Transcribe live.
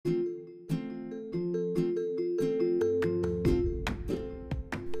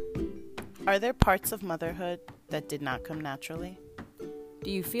Are there parts of motherhood that did not come naturally? Do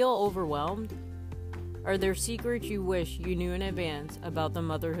you feel overwhelmed? Are there secrets you wish you knew in advance about the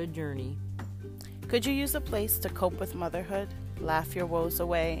motherhood journey? Could you use a place to cope with motherhood, laugh your woes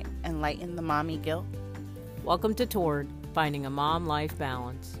away, and lighten the mommy guilt? Welcome to Torn, Finding a Mom-Life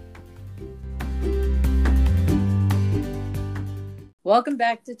Balance. Welcome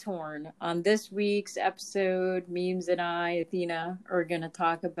back to Torn. On this week's episode, Memes and I, Athena, are going to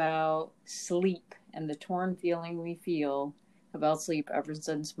talk about sleep and the torn feeling we feel about sleep ever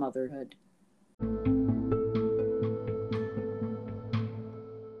since motherhood.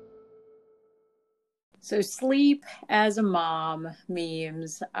 So sleep as a mom,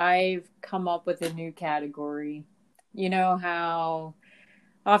 memes, I've come up with a new category. You know how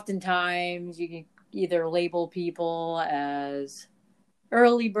oftentimes you can either label people as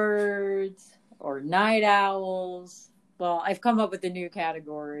early birds or night owls. Well, I've come up with a new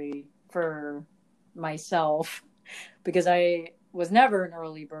category for myself because I was never an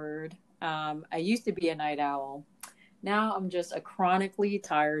early bird. I used to be a night owl. Now I'm just a chronically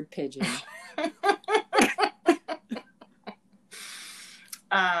tired pigeon.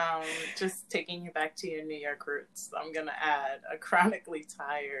 Just taking you back to your New York roots, I'm going to add a chronically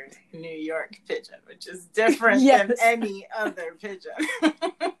tired New York pigeon, which is different than any other pigeon.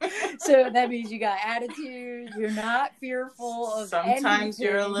 So that means you got attitude, you're not fearful of Sometimes anything.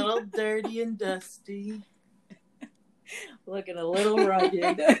 You're a little dirty and dusty. Looking a little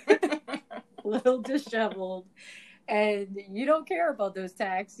rugged, a little disheveled. And you don't care about those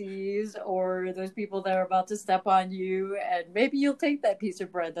taxis or those people that are about to step on you. And maybe you'll take that piece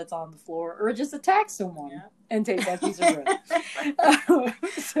of bread that's on the floor or just attack someone and take that piece of bread.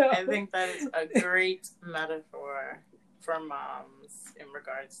 So I think that is a great metaphor for moms in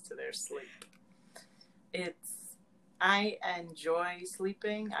regards to their sleep. I enjoy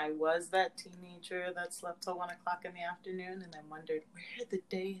sleeping. I was that teenager that slept till 1 o'clock in the afternoon and then wondered where the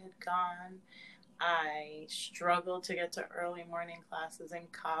day had gone. I struggled to get to early morning classes in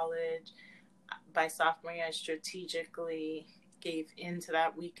college. By sophomore year, I strategically gave into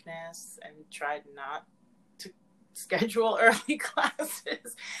that weakness and tried not to schedule early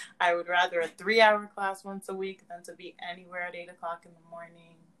classes. I would rather a 3-hour class once a week than to be anywhere at 8 o'clock in the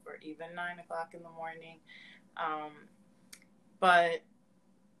morning or even 9 o'clock in the morning. But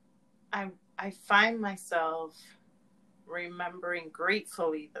I find myself remembering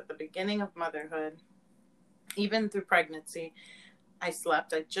gratefully that the beginning of motherhood, even through pregnancy, I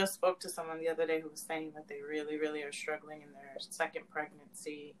slept. I just spoke to someone the other day who was saying that they really, really are struggling in their second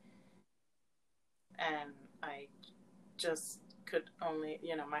pregnancy. And I just could only,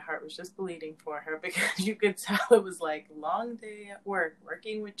 my heart was just bleeding for her because you could tell it was like long day at work,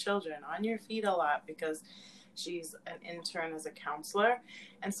 working with children, on your feet a lot because she's an intern as a counselor.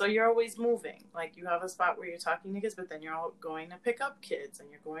 And so you're always moving. Like you have a spot where you're talking to kids, but then you're all going to pick up kids and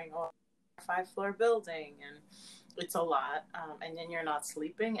you're going over a 5-floor building and it's a lot. And then you're not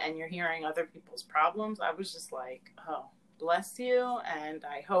sleeping and you're hearing other people's problems. I was just like, oh, bless you. And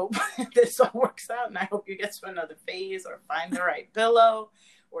I hope this all works out. And I hope you get to another phase or find the right pillow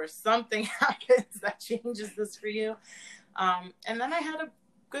or something happens that changes this for you. And then I had a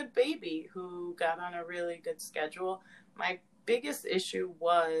good baby who got on a really good schedule. My biggest issue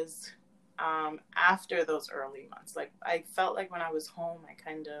was after those early months. Like I felt like when I was home, I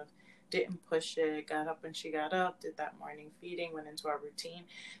kind of didn't push it, got up when she got up, did that morning feeding, went into our routine.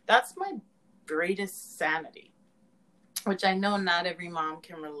 That's my greatest sanity, which I know not every mom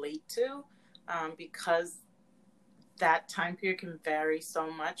can relate to because that time period can vary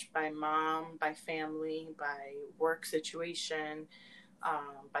so much by mom, by family, by work situation,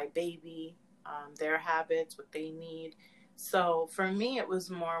 by baby, their habits, what they need. So for me, it was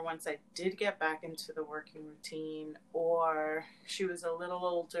more once I did get back into the working routine or she was a little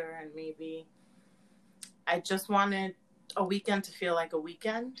older and maybe I just wanted a weekend to feel like a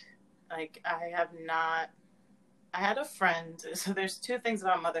weekend. Like I had a friend. So there's two things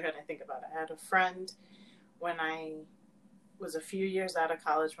about motherhood I think about. I had a friend when I was a few years out of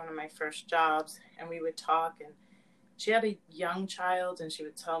college, one of my first jobs, and we would talk and she had a young child and she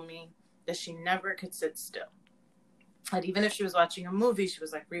would tell me that she never could sit still. And even if she was watching a movie, she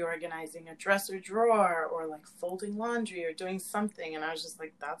was like reorganizing a dresser drawer or like folding laundry or doing something. And I was just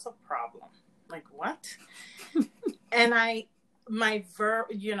like, that's a problem. Like, what? And I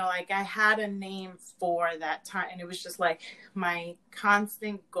had a name for that time. And it was just like my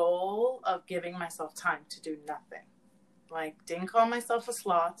constant goal of giving myself time to do nothing. Like, didn't call myself a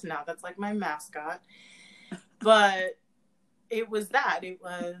sloth. Now that's like my mascot. But it was that. It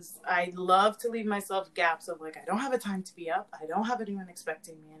was, I love to leave myself gaps of like, I don't have a time to be up. I don't have anyone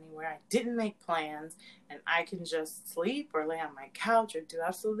expecting me anywhere. I didn't make plans, and I can just sleep or lay on my couch or do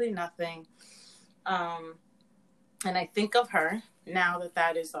absolutely nothing. And I think of her now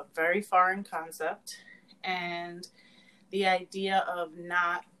that is a very foreign concept, and the idea of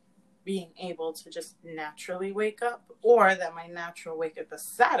not being able to just naturally wake up, or that my natural wake up, the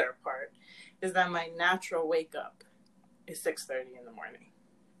sadder part is that my natural wake up is 6:30 in the morning,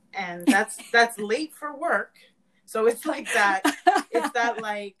 and that's late for work. So it's like that. It's that,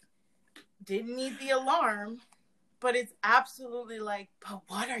 like, didn't need the alarm, but it's absolutely like, but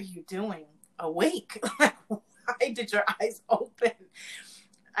what are you doing awake? Like, why did your eyes open?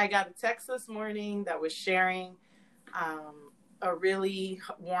 I got a text this morning that was sharing a really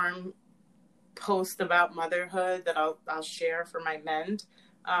warm post about motherhood that I'll share for my mend.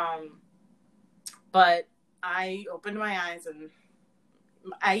 But I opened my eyes, and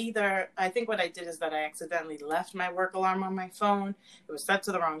I think what I did is that I accidentally left my work alarm on my phone. It was set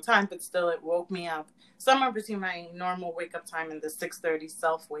to the wrong time, but still it woke me up somewhere between my normal wake up time and the 6:30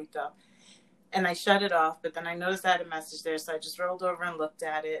 self wake up. And I shut it off, but then I noticed I had a message there, so I just rolled over and looked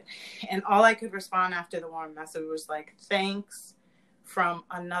at it. And all I could respond after the warm message was like, thanks from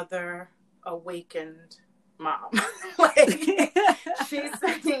another awakened mom. Like, she's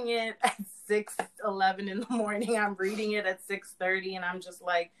sending it at 6:11 in the morning. I'm reading it at 6:30, and I'm just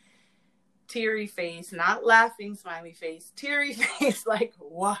like, teary face, not laughing, smiley face, teary face, like,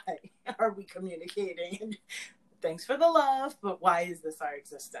 why are we communicating? Thanks for the love, but why is this our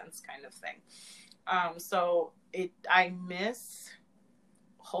existence, kind of thing. So I miss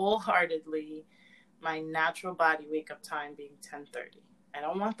wholeheartedly my natural body wake up time being 10:30. I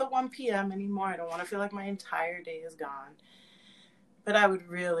don't want the 1 p.m. anymore. I don't want to feel like my entire day is gone. But I would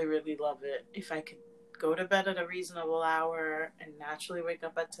really, really love it if I could go to bed at a reasonable hour and naturally wake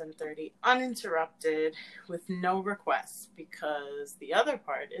up at 10:30 uninterrupted with no requests, because the other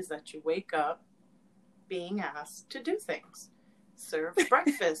part is that you wake up being asked to do things. Serve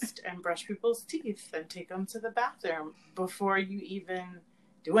breakfast and brush people's teeth and take them to the bathroom before you even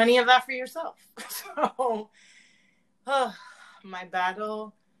do any of that for yourself. So, my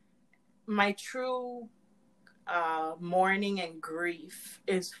battle, my true mourning and grief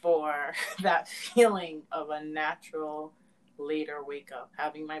is for that feeling of a natural later wake up,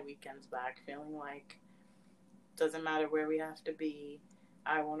 having my weekends back, feeling like doesn't matter where we have to be,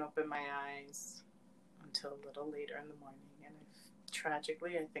 I won't open my eyes until a little later in the morning. And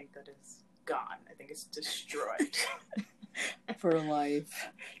tragically, I think that is gone. I think it's destroyed. For life.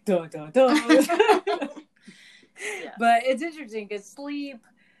 Duh, duh, duh. Yeah. But it's interesting because sleep,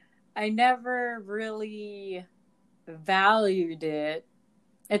 I never really valued it.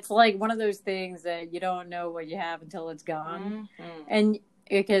 It's like one of those things that you don't know what you have until it's gone. Mm-hmm. And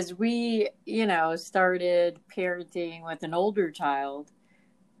because we, started parenting with an older child,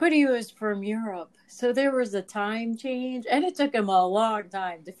 but he was from Europe. So there was a time change, and it took him a long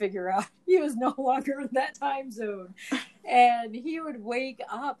time to figure out he was no longer in that time zone. And he would wake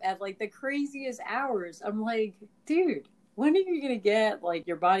up at like the craziest hours. I'm like, dude, when are you going to get like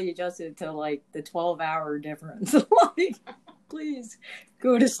your body adjusted to like the 12-hour difference? Like, please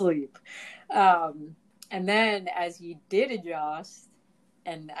go to sleep. And then as he did adjust,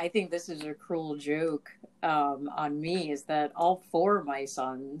 and I think this is a cruel joke on me, is that all 4 of my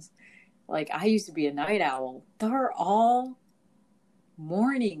sons, like I used to be a night owl, they're all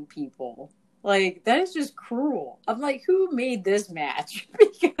morning people. Like, that is just cruel. I'm like, who made this match?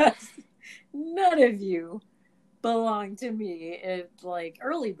 Because none of you belong to me. It's like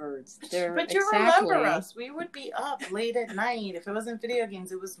early birds. But you remember us. We would be up late at night. If it wasn't video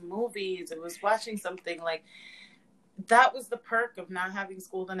games, it was movies. It was watching something. Like, that was the perk of not having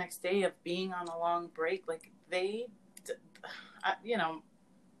school the next day, of being on a long break. Like,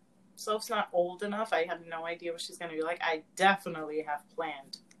 Soph's not old enough. I have no idea what she's going to be like. I definitely have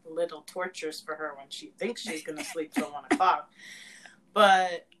planned little tortures for her when she thinks she's going to sleep till 1 o'clock.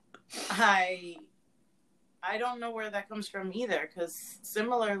 But I don't know where that comes from either, because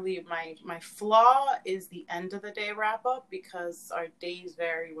similarly, my flaw is the end of the day wrap up, because our days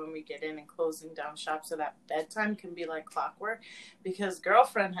vary when we get in and closing down shop, so that bedtime can be like clockwork, because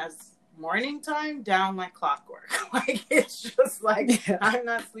girlfriend has morning time down like clockwork. Like, it's just like, yeah. I'm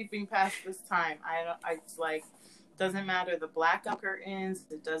not sleeping past this time. It's like, doesn't matter the blackout curtains.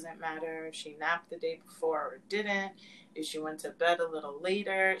 It doesn't matter if she napped the day before or didn't. If she went to bed a little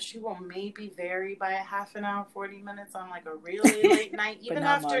later, she will maybe vary by a half an hour, 40 minutes on like a really late night, even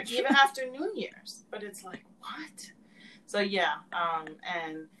after New Year's. But it's like, what? So yeah,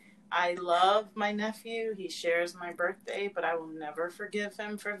 and I love my nephew. He shares my birthday, but I will never forgive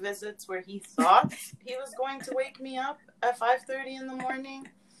him for visits where he thought he was going to wake me up at 5:30 in the morning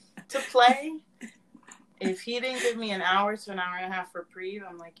to play. If he didn't give me an hour to an hour and a half reprieve,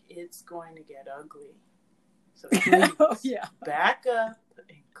 I'm like, it's going to get ugly. So please back up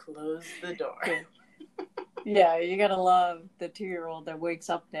and close the door. Yeah, you gotta love the 2-year-old that wakes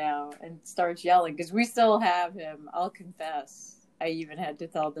up now and starts yelling, because we still have him. I'll confess. I even had to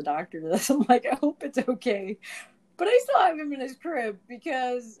tell the doctor this. I'm like, I hope it's okay. But I still have him in his crib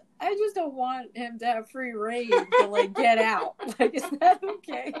because I just don't want him to have free reign to, like, get out. Like, is that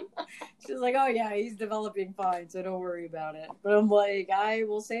okay? She's like, oh, yeah, he's developing fine, so don't worry about it. But I'm like, I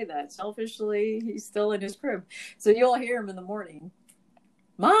will say that. Selfishly, he's still in his crib. So you'll hear him in the morning.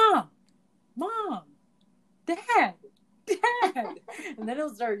 Mom, Dad. And then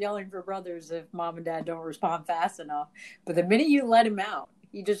he'll start yelling for brothers if mom and dad don't respond fast enough. But the minute you let him out,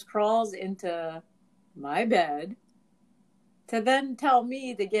 he just crawls into my bed to then tell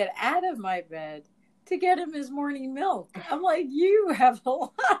me to get out of my bed to get him his morning milk. I'm like, you have a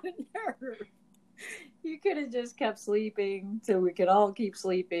lot of nerve. You could have just kept sleeping so we could all keep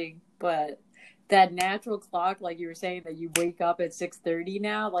sleeping. But that natural clock, like you were saying, that you wake up at 6:30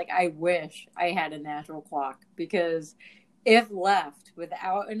 now, like, I wish I had a natural clock, because if left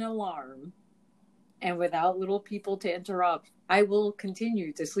without an alarm and without little people to interrupt, I will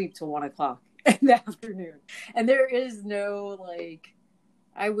continue to sleep till 1 o'clock in the afternoon. And there is no, like,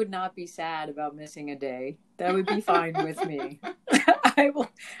 I would not be sad about missing a day. That would be fine with me. I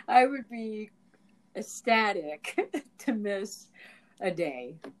would be ecstatic to miss a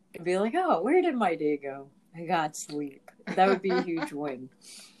day and be like, oh, where did my day go? I got sleep. That would be a huge win.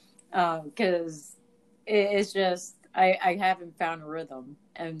 Because it's just, I haven't found a rhythm.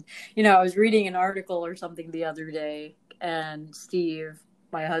 And, I was reading an article or something the other day, and Steve,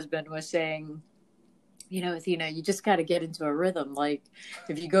 my husband, was saying, Athena, you just got to get into a rhythm. Like,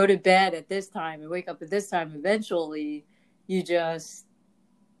 if you go to bed at this time and wake up at this time, eventually you just,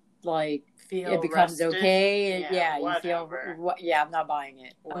 like, feel it becomes rested. okay. And You feel, I'm not buying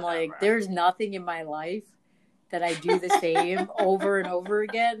it. Whatever. I'm like, there's nothing in my life that I do the same over and over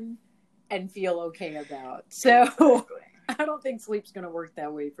again and feel okay about. So exactly. I don't think sleep's going to work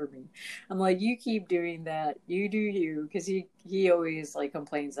that way for me. I'm like, you keep doing that. You do you. Because he always, like,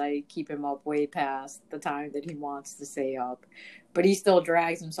 complains I keep him up way past the time that he wants to stay up. But he still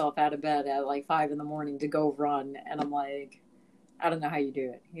drags himself out of bed at, like, 5 a.m. to go run. And I'm like, I don't know how you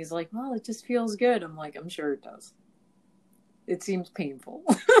do it. He's like, well, it just feels good. I'm like, I'm sure it does. It seems painful.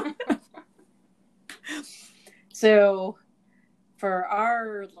 So for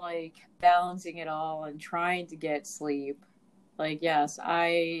our, like, balancing it all and trying to get sleep, like, yes,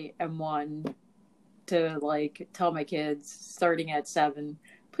 I am one to, like, tell my kids starting at 7,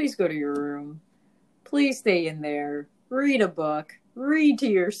 please go to your room. Please stay in there. Read a book. Read to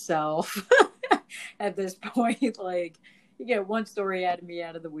yourself. At this point, like, you get one story out of me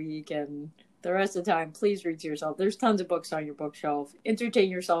out of the week, and the rest of the time, please read to yourself. There's tons of books on your bookshelf. Entertain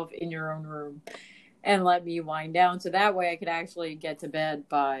yourself in your own room and let me wind down. So that way I could actually get to bed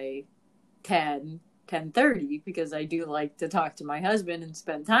by 10:30, because I do like to talk to my husband and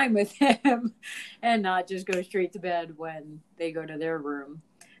spend time with him and not just go straight to bed when they go to their room.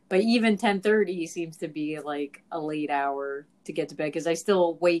 But even 10:30 seems to be, like, a late hour to get to bed, because I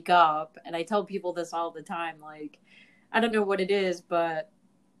still wake up, and I tell people this all the time, like, I don't know what it is, but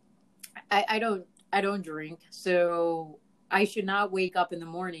I don't drink, so I should not wake up in the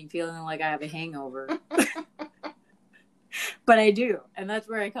morning feeling like I have a hangover. But I do. And that's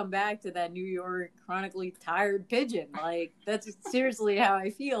where I come back to that New York chronically tired pigeon. Like, that's seriously how I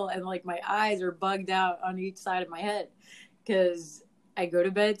feel. And, like, my eyes are bugged out on each side of my head, because I go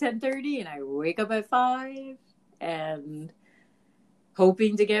to bed at 10:30 and I wake up at 5 and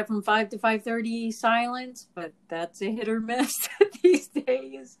hoping to get from 5 to 5:30 silence, but that's a hit or miss these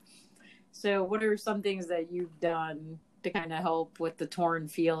days. So what are some things that you've done to kind of help with the torn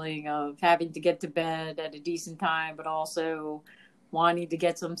feeling of having to get to bed at a decent time, but also wanting to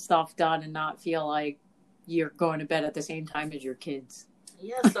get some stuff done and not feel like you're going to bed at the same time as your kids?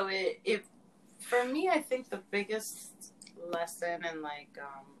 Yeah, so it for me, I think the biggest lesson and, like,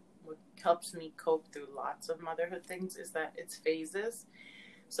 what helps me cope through lots of motherhood things is that it's phases.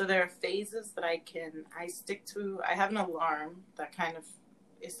 So there are phases that I stick to. I have an alarm that kind of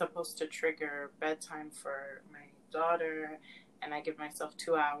is supposed to trigger bedtime for my daughter, and I give myself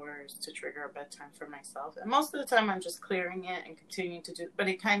 2 hours to trigger a bedtime for myself. And most of the time I'm just clearing it and continuing to do, but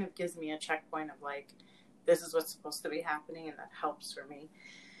it kind of gives me a checkpoint of, like, this is what's supposed to be happening, and that helps for me.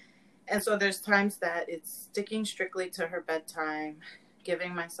 And so there's times that it's sticking strictly to her bedtime,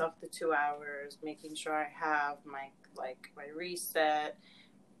 giving myself the 2 hours, making sure I have my reset,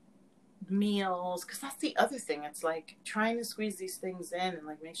 meals, because that's the other thing. It's like trying to squeeze these things in and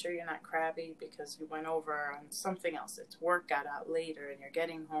like make sure you're not crabby because you went over on something else. It's work got out later and you're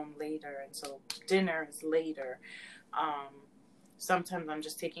getting home later, and so dinner is later. Sometimes I'm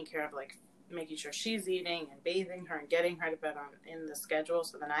just taking care of like making sure she's eating and bathing her and getting her to bed in the schedule,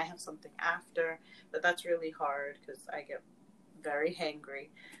 so then I have something after. But that's really hard because I get very hangry.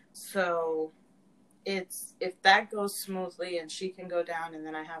 So it's, if that goes smoothly and she can go down and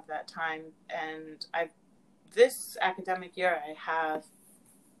then I have that time, and this academic year I have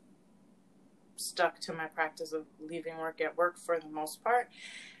stuck to my practice of leaving work at work for the most part.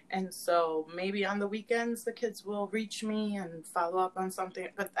 And so maybe on the weekends the kids will reach me and follow up on something,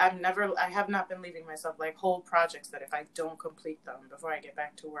 but I have not been leaving myself like whole projects that if I don't complete them before I get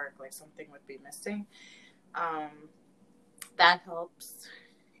back to work, like something would be missing. That helps.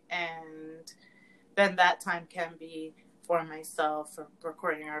 And then that time can be for myself, for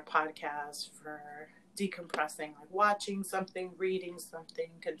recording our podcast, for decompressing, like watching something, reading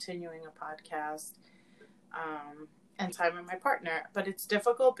something, continuing a podcast, and time with my partner. But it's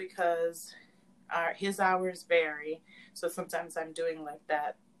difficult because his hours vary. So sometimes I'm doing like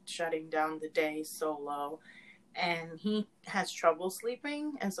that, shutting down the day solo, and he has trouble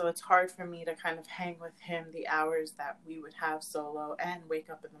sleeping. And so it's hard for me to kind of hang with him the hours that we would have solo and wake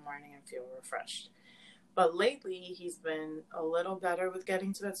up in the morning and feel refreshed. But lately he's been a little better with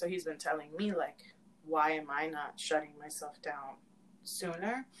getting to bed. So he's been telling me like, why am I not shutting myself down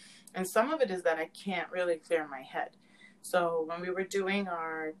sooner? And some of it is that I can't really clear my head. So when we were doing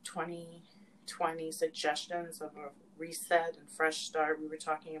our 2020 suggestions of a reset and fresh start, we were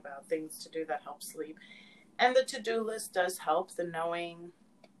talking about things to do that help sleep. And the to-do list does help. The knowing,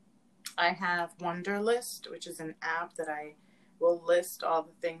 I have Wunderlist, which is an app that I will list all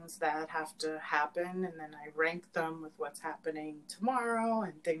the things that have to happen, and then I rank them with what's happening tomorrow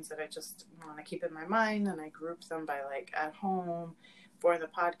and things that I just want to keep in my mind, and I group them by like at home, for the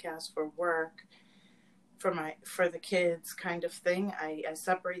podcast, for work, for the kids kind of thing. I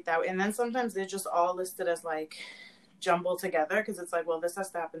separate that, and then sometimes they're just all listed as like jumbled together because it's like, well, this has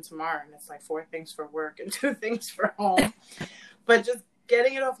to happen tomorrow, and it's like 4 things for work and 2 things for home. But just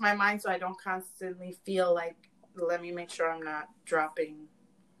getting it off my mind so I don't constantly feel like, let me make sure I'm not dropping,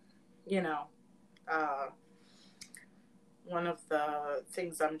 one of the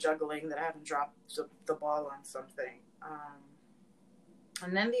things I'm juggling, that I haven't dropped the ball on something.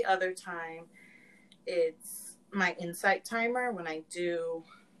 And then the other time, it's my insight timer. When I do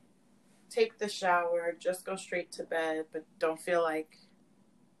take the shower, just go straight to bed, but don't feel like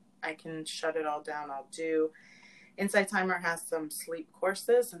I can shut it all down, I'll do. Insight timer has some sleep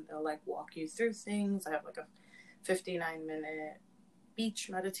courses, and they'll like walk you through things. I have like a 59-minute beach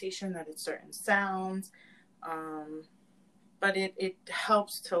meditation that it's certain sounds. But it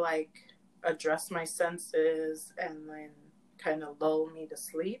helps to like address my senses and then kind of lull me to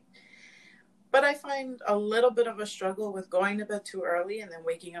sleep. But I find a little bit of a struggle with going to bed too early and then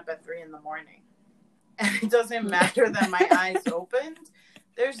waking up at 3 a.m. And it doesn't matter that my eyes opened.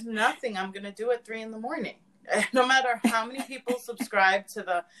 There's nothing I'm going to do at 3 a.m. No matter how many people subscribe to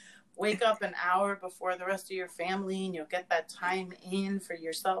the wake up an hour before the rest of your family and you'll get that time in for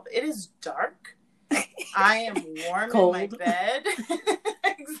yourself. It is dark. I am warm Cold. in my bed.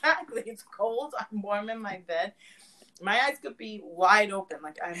 Exactly. It's cold. I'm warm in my bed. My eyes could be wide open,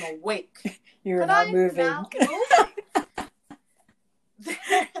 like I'm awake. You're not moving. Not moving.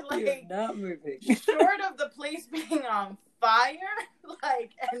 They're like, You're not moving. short of the place being on fire,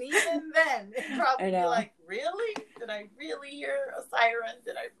 like, and even then, it'd probably be like, really? Did I really hear a siren?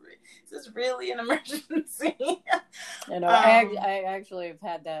 Is this really an emergency? I actually have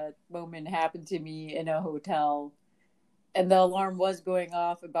had that moment happen to me in a hotel, and the alarm was going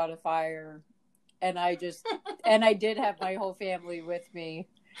off about a fire, and I did have my whole family with me,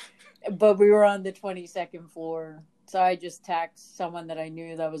 but we were on the 22nd floor. So I just texted someone that I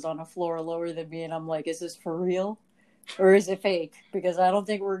knew that was on a floor lower than me, and I'm like, is this for real? Or is it fake? Because I don't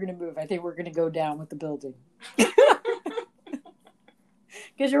think we're going to move. I think we're going to go down with the building.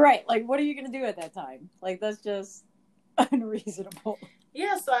 Because you're right. Like, what are you going to do at that time? Like, that's just unreasonable.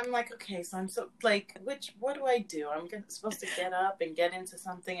 Yeah, so I'm like, okay, so I'm so, like, what do I do? I'm supposed to get up and get into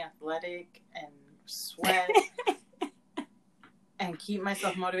something athletic and sweat and keep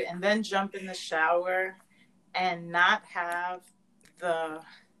myself motivated and then jump in the shower and not have the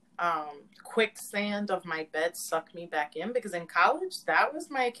quicksand of my bed suck me back in, because in college that was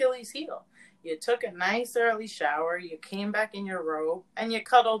my Achilles heel. You took a nice early shower, you came back in your robe, and you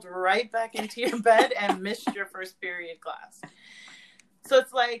cuddled right back into your bed and missed your first period class. So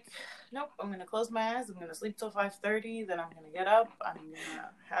it's like, nope, I'm going to close my eyes. I'm going to sleep till 5:30. Then I'm going to get up. I'm going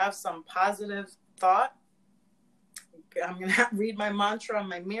to have some positive thought. I'm going to read my mantra on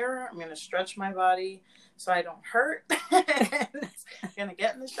my mirror. I'm going to stretch my body so I don't hurt. I'm going to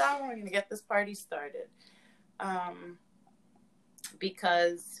get in the shower. I'm going to get this party started.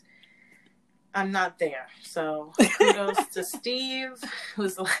 Because I'm not there. So kudos to Steve,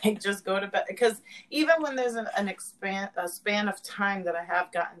 who's like, just go to bed. Because even when there's a span of time that I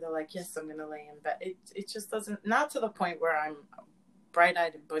have gotten to like, yes, I'm going to lay in bed, it just doesn't, not to the point where I'm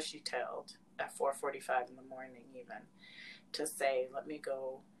bright-eyed and bushy-tailed at 4:45 in the morning even, to say, let me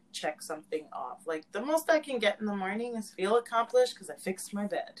go check something off. Like, the most I can get in the morning is feel accomplished because I fixed my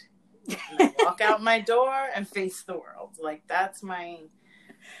bed. And I walk out my door and face the world. Like, that's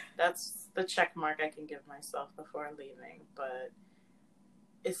the check mark I can give myself before leaving. But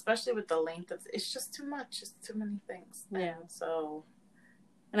especially with the length of, it's just too much. It's too many things. Yeah.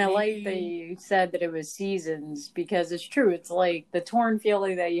 And I like that you said that it was seasons, because it's true. It's like the torn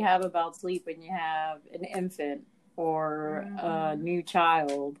feeling that you have about sleep when you have an infant or a new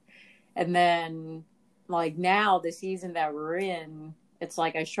child. And then like now the season that we're in, it's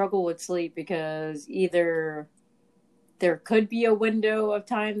like I struggle with sleep because either there could be a window of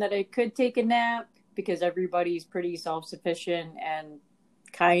time that I could take a nap because everybody's pretty self-sufficient and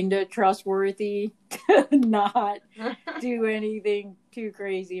kind of trustworthy to not do anything too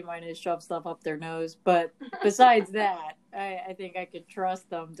crazy, minus shove stuff up their nose. But besides that, I think I could trust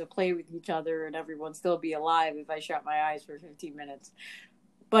them to play with each other and everyone still be alive if I shut my eyes for 15 minutes.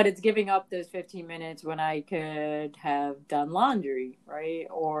 But it's giving up those 15 minutes when I could have done laundry, right?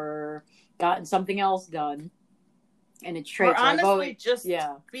 Or gotten something else done. And it's straight. Or honestly, just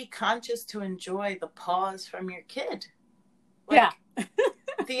be conscious to enjoy the pause from your kid. Like,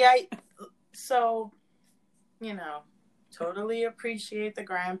 so, you know, totally appreciate the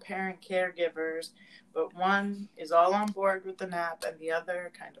grandparent caregivers, but one is all on board with the nap and the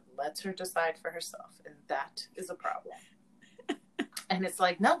other kind of lets her decide for herself. And that is a problem. And it's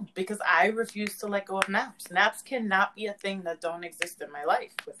like, no, because I refuse to let go of naps. Naps cannot be a thing that don't exist in my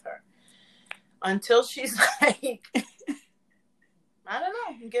life with her. Until she's like, I don't know,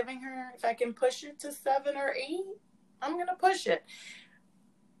 I'm giving her, if I can push it to 7 or 8, I'm going to push it.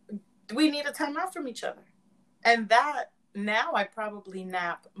 We need a time out from each other. And that, now I probably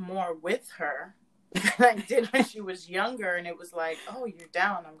nap more with her than I did when she was younger. And it was like, oh, you're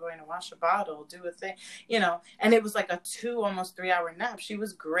down. I'm going to wash a bottle, do a thing, you know. And it was like a 2, almost 3-hour nap. She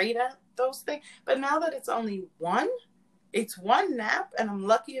was great at those things. But now that it's only one, it's one nap, and I'm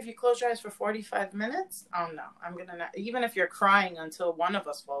lucky if you close your eyes for 45 minutes. Oh, no, I'm going to nap. Even if you're crying until one of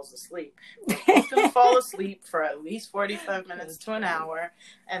us falls asleep, we're both going to fall asleep for at least 45 minutes to an hour,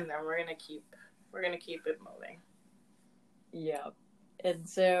 and then we're going to keep it moving. Yeah. And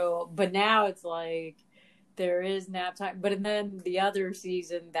so, but now it's like there is nap time. But then the other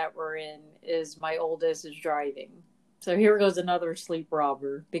season that we're in is my oldest is driving. So here goes another sleep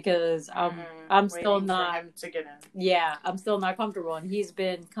robber because I'm still not, for him to get in. Yeah, I'm still not comfortable. And he's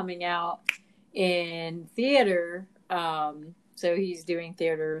been coming out in theater. So he's doing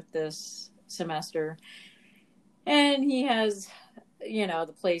theater this semester. And he has, you know,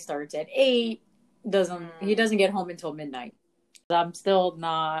 the play starts at 8. He doesn't get home until midnight. I'm still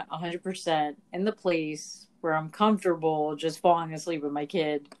not 100% in the place where I'm comfortable just falling asleep with my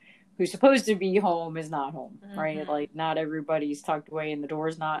kid who's supposed to be home is not home, right? Like, not everybody's tucked away and the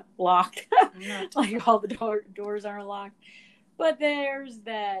door's not locked. Like, all the doors aren't locked. But there's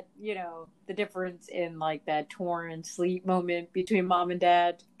that, you know, the difference in, like, that torn sleep moment between mom and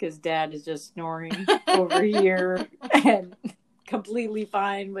dad, because dad is just snoring over here and completely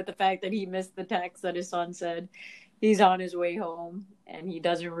fine with the fact that he missed the text that his son said he's on his way home, and he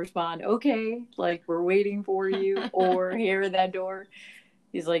doesn't respond, okay, like, we're waiting for you, or here at that door.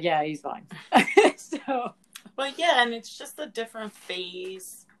 He's like, yeah, he's fine. So, well, yeah, and it's just a different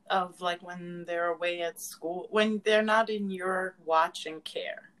phase of, like, when they're away at school, when they're not in your watch and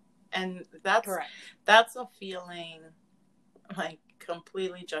care. And that's correct. That's a feeling, like,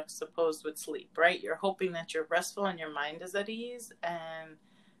 completely juxtaposed with sleep, right? You're hoping that you're restful and your mind is at ease. And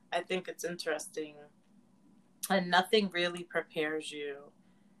I think it's interesting. And nothing really prepares you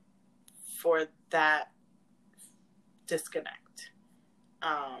for that disconnect.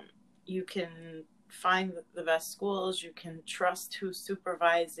 You can find the best schools, you can trust who's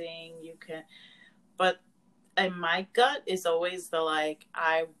supervising, but in my gut is always the, like,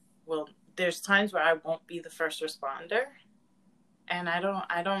 there's times where I won't be the first responder, and I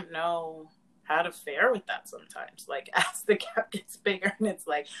don't know how to fare with that sometimes. Like, as the gap gets bigger and it's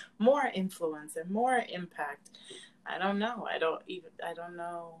like more influence and more impact, I don't know. I don't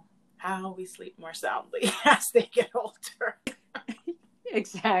know how we sleep more soundly as they get older.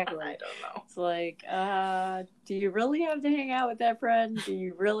 Exactly. I don't know. It's like, do you really have to hang out with that friend? Do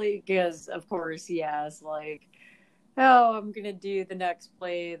you really? Because of course, yes, like, oh, I'm gonna do the next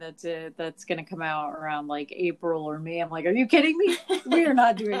play that's gonna come out around like April or May. I'm like, are you kidding me? We are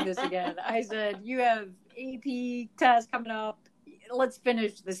not doing this again. I said, you have AP test coming up. Let's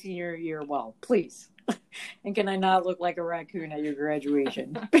finish the senior year well, please. And can I not look like a raccoon at your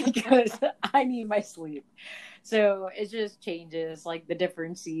graduation? Because I need my sleep. So it just changes like the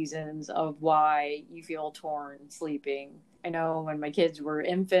different seasons of why you feel torn sleeping. I know when my kids were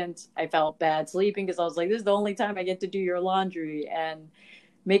infants, I felt bad sleeping because I was like, this is the only time I get to do your laundry and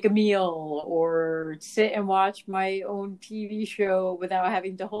make a meal or sit and watch my own TV show without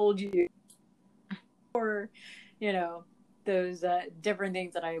having to hold you. Or, you know, those different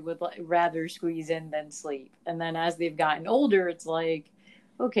things that I would rather squeeze in than sleep. And then as they've gotten older, it's like,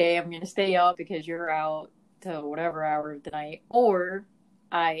 okay, I'm going to stay up because you're out to whatever hour of the night, or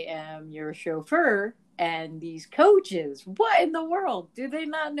I am your chauffeur. And these coaches, what in the world? Do they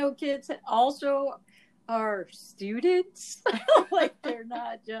not know kids also are students? Like, they're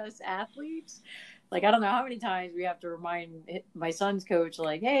not just athletes. Like, I don't know how many times we have to remind my son's coach,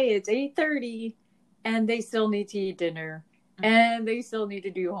 like, hey, it's 8:30 and they still need to eat dinner and they still need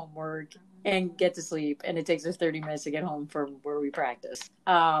to do homework and get to sleep. And it takes us 30 minutes to get home from where we practice.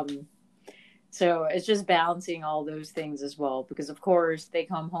 So it's just balancing all those things as well, because of course they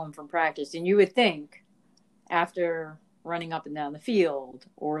come home from practice and you would think after running up and down the field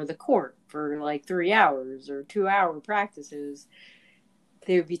or the court for like 3 hours or 2 hour practices,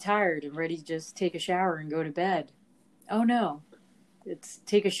 they would be tired and ready to just take a shower and go to bed. Oh no, it's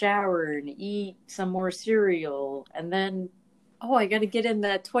take a shower and eat some more cereal. And then, oh, I got to get in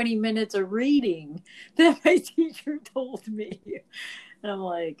that 20 minutes of reading that my teacher told me. And I'm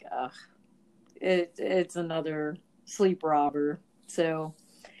like, ugh. It's another sleep robber. So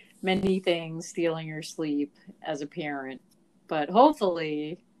many things stealing your sleep as a parent. But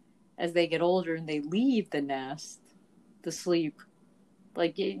hopefully, as they get older and they leave the nest, the sleep,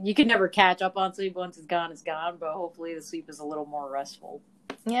 like you can never catch up on sleep. Once it's gone, it's gone. But hopefully the sleep is a little more restful.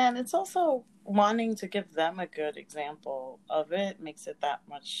 Yeah, and it's also wanting to give them a good example of it makes it that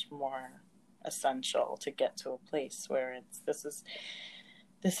much more essential to get to a place where this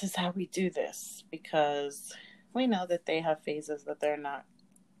is how we do this, because we know that they have phases that they're not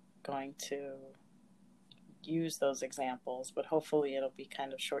going to use those examples, but hopefully it'll be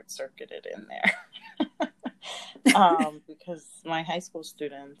kind of short-circuited in there. Because my high school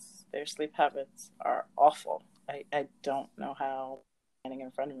students, their sleep habits are awful. I don't know how standing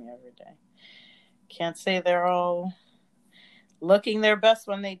in front of me every day. Can't say they're all looking their best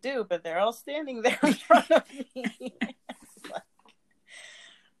when they do, but they're all standing there in front of me.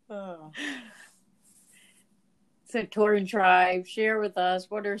 Oh. So, Torn Tribe, share with us,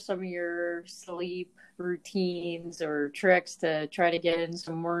 what are some of your sleep routines or tricks to try to get in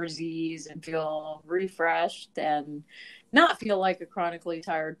some more Z's and feel refreshed and not feel like a chronically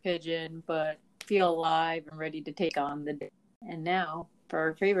tired pigeon, but feel alive and ready to take on the day. And now, for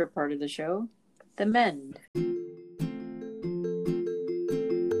our favorite part of the show, the mend.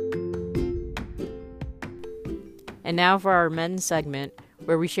 And now for our mend segment,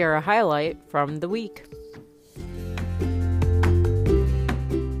 where we share a highlight from the week.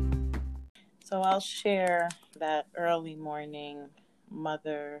 So I'll share that early morning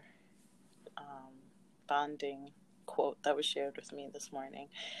mother bonding quote that was shared with me this morning.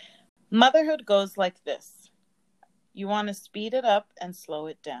 Motherhood goes like this. You want to speed it up and slow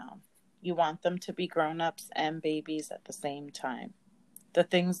it down. You want them to be grown-ups and babies at the same time. The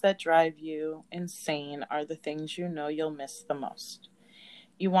things that drive you insane are the things you know you'll miss the most.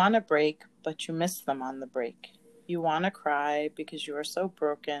 You want a break, but you miss them on the break. You want to cry because you are so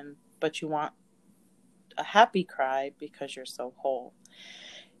broken, but you want a happy cry because you're so whole.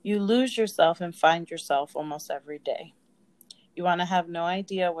 You lose yourself and find yourself almost every day. You want to have no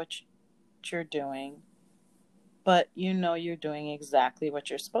idea what you're doing, but you know you're doing exactly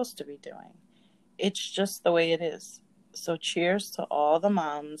what you're supposed to be doing. It's just the way it is. So cheers to all the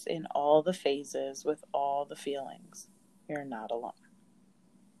moms in all the phases with all the feelings. You're not alone.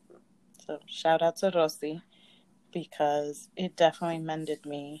 So shout out to Rosie, because it definitely mended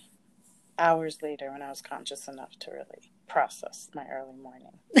me hours later when I was conscious enough to really process my early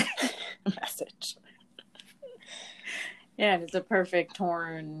morning message. Yeah, and it's a perfect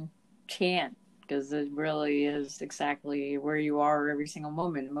Torn chant, because it really is exactly where you are every single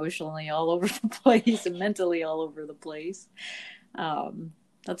moment, emotionally all over the place and mentally all over the place.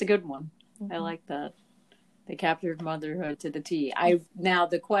 That's a good one. Mm-hmm. I like that. I They captured motherhood to the T. Now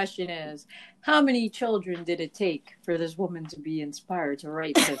the question is, how many children did it take for this woman to be inspired to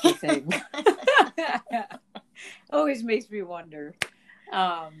write such a thing? Always makes me wonder.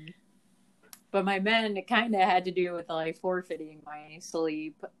 But my men, it kind of had to do with like forfeiting my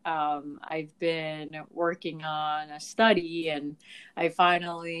sleep. I've been working on a study and I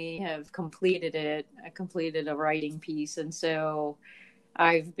finally have completed it. I completed a writing piece. And so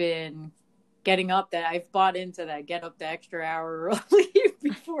I've been getting up that I've bought into that, get up the extra hour early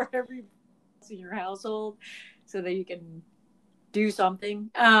before everybody else in your household so that you can do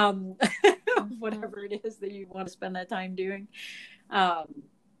something, whatever it is that you want to spend that time doing.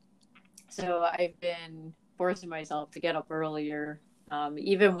 So I've been forcing myself to get up earlier.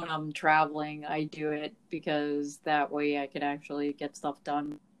 Even when I'm traveling, I do it because that way I can actually get stuff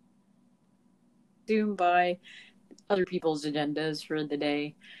done consumed by other people's agendas for the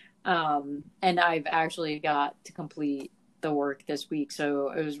day. And I've actually got to complete the work this week. So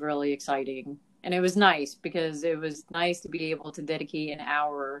it was really exciting. And it was nice because it was nice to be able to dedicate an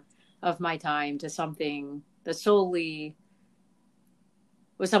hour of my time to something that solely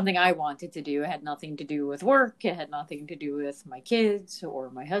was something I wanted to do. It had nothing to do with work. It had nothing to do with my kids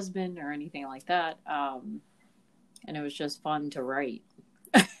or my husband or anything like that. And it was just fun to write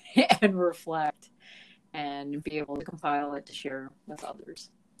and reflect and be able to compile it to share with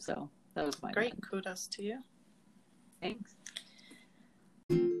others. So that was my great. mind. Kudos to you. Thanks.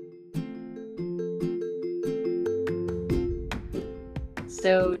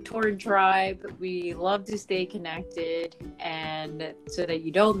 So, Torn Tribe, we love to stay connected, and so that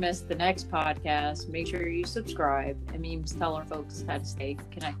you don't miss the next podcast, make sure you subscribe. And Memes, tell our folks how to stay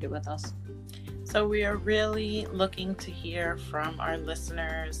connected with us. So we are really looking to hear from our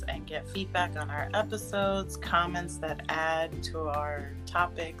listeners and get feedback on our episodes, comments that add to our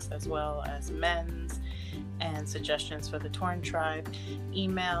topics, as well as men's, and suggestions for the Torn Tribe.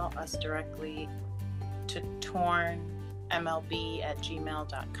 Email us directly to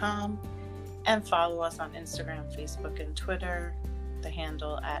tornmlb@gmail.com and follow us on Instagram, Facebook, and Twitter, the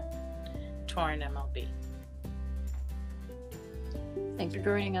handle at tornmlb. Thanks for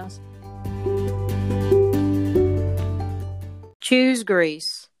joining us. Choose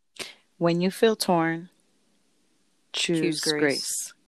grace. When you feel torn, Choose grace.